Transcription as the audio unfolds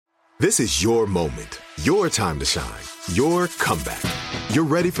This is your moment, your time to shine, your comeback. You're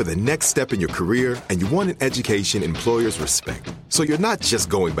ready for the next step in your career, and you want an education employers respect. So you're not just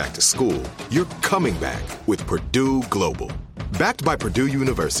going back to school, you're coming back with Purdue Global. Backed by Purdue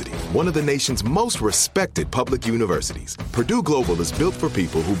University, one of the nation's most respected public universities, Purdue Global is built for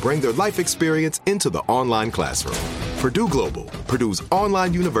people who bring their life experience into the online classroom. Purdue Global, Purdue's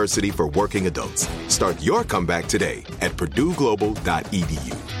online university for working adults. Start your comeback today at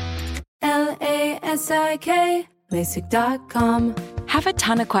purdueglobal.edu. LASIK, LASIK.com. Have a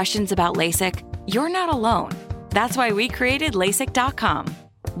ton of questions about LASIK? You're not alone. That's why we created LASIK.com.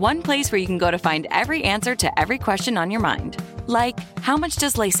 One place where you can go to find every answer to every question on your mind. Like, how much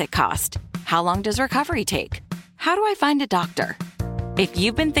does LASIK cost? How long does recovery take? How do I find a doctor? If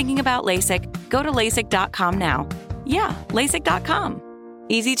you've been thinking about LASIK, go to LASIK.com now. Yeah, LASIK.com.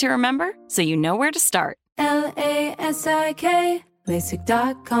 Easy to remember, so you know where to start. LASIK,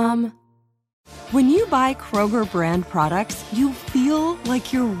 LASIK.com. When you buy Kroger brand products, you feel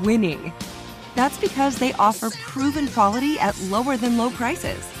like you're winning. That's because they offer proven quality at lower than low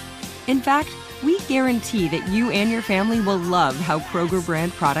prices. In fact, we guarantee that you and your family will love how Kroger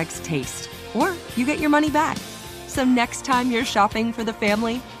brand products taste, or you get your money back. So next time you're shopping for the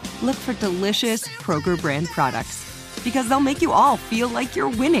family, look for delicious Kroger brand products, because they'll make you all feel like you're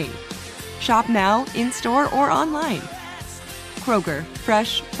winning. Shop now, in-store, or online. Kroger,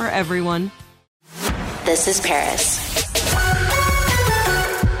 fresh for everyone. This is Paris.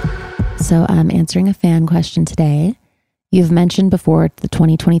 So I'm answering a fan question today. You've mentioned before that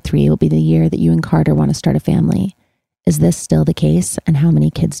 2023 will be the year that you and Carter want to start a family. Is this still the case? And how many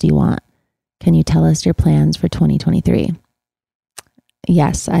kids do you want? Can you tell us your plans for 2023?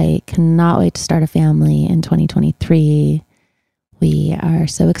 Yes, I cannot wait to start a family in 2023. We are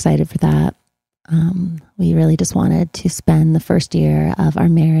so excited for that. We really just wanted to spend the first year of our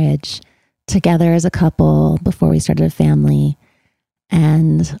marriage together as a couple before we started a family.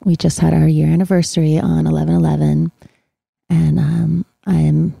 And we just had our year anniversary on 11/11. And I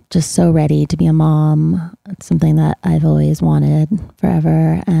am just so ready to be a mom. It's something that I've always wanted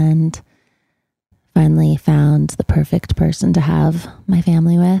forever, and finally found the perfect person to have my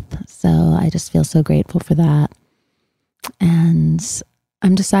family with. So I just feel so grateful for that. And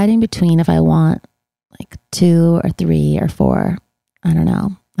I'm deciding between if I want like 2 or 3 or 4. I don't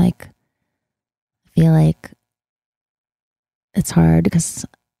know. Like, I feel like it's hard because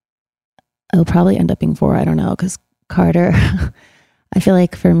it'll probably end up being 4. I don't know. Because Carter, I feel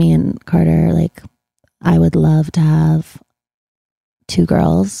like for me and Carter, like I would love to have 2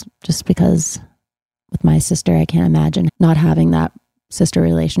 girls, just because with my sister, I can't imagine not having that sister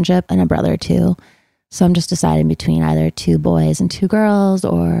relationship, and a brother too. So I'm just deciding between either 2 boys and 2 girls,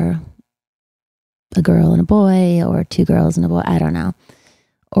 or a girl and a boy, or 2 girls and a boy. I don't know.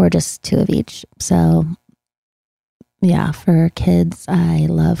 Or just 2 of each. So yeah, for kids, I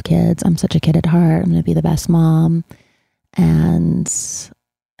love kids. I'm such a kid at heart. I'm going to be the best mom. And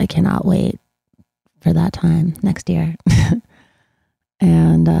I cannot wait for that time next year.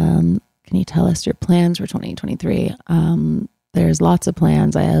 And can you tell us your plans for 2023? There's lots of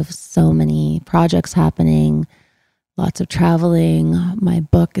plans. I have so many projects happening, lots of traveling. My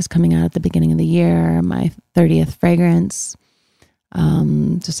book is coming out at the beginning of the year, my 30th fragrance.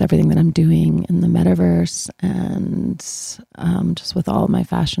 Just everything that I'm doing in the metaverse, and just with all of my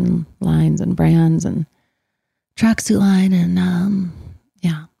fashion lines and brands and tracksuit line, and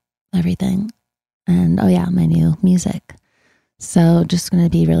yeah, everything. And oh yeah, my new music. So just going to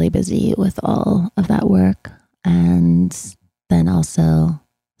be really busy with all of that work, and then also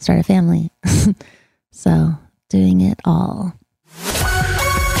start a family. So doing it all.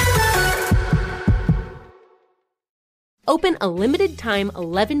 Open a limited-time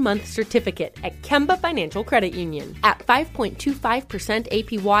 11-month certificate at Kemba Financial Credit Union. At 5.25%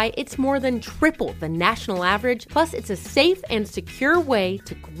 APY, it's more than triple the national average, plus it's a safe and secure way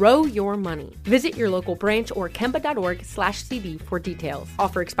to grow your money. Visit your local branch or kemba.org/cd for details.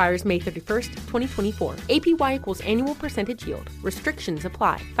 Offer expires May 31st, 2024. APY equals annual percentage yield. Restrictions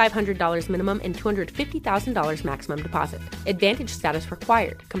apply. $500 minimum and $250,000 maximum deposit. Advantage status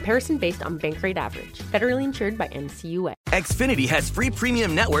required. Comparison based on bank rate average. Federally insured by NCUA. Xfinity has free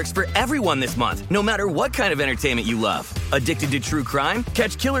premium networks for everyone this month, no matter what kind of entertainment you love. Addicted to true crime?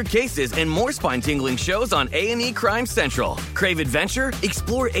 Catch killer cases and more spine-tingling shows on A&E Crime Central. Crave adventure?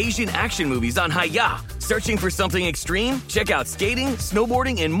 Explore Asian action movies on Hayya. Searching for something extreme? Check out skating,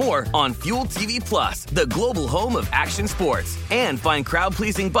 snowboarding, and more on Fuel TV Plus, the global home of action sports. And find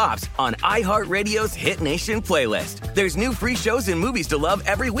crowd-pleasing bops on iHeartRadio's Hit Nation playlist. There's new free shows and movies to love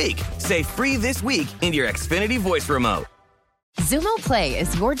every week. Say free this week in your Xfinity voice remote. Xumo Play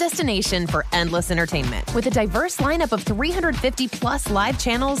is your destination for endless entertainment. With a diverse lineup of 350 plus live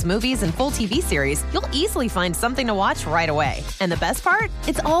channels, movies, and full TV series, you'll easily find something to watch right away. And the best part?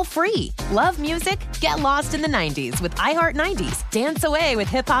 It's all free. Love music? Get lost in the 90s with iHeart 90s, dance away with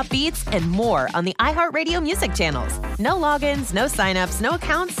hip-hop beats, and more on the iHeartRadio music channels. No logins, no signups, no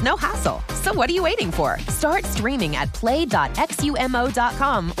accounts, no hassle. So what are you waiting for? Start streaming at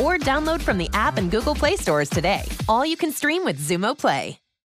play.xumo.com or download from the app and Google Play stores today. All you can stream with Xumo Play.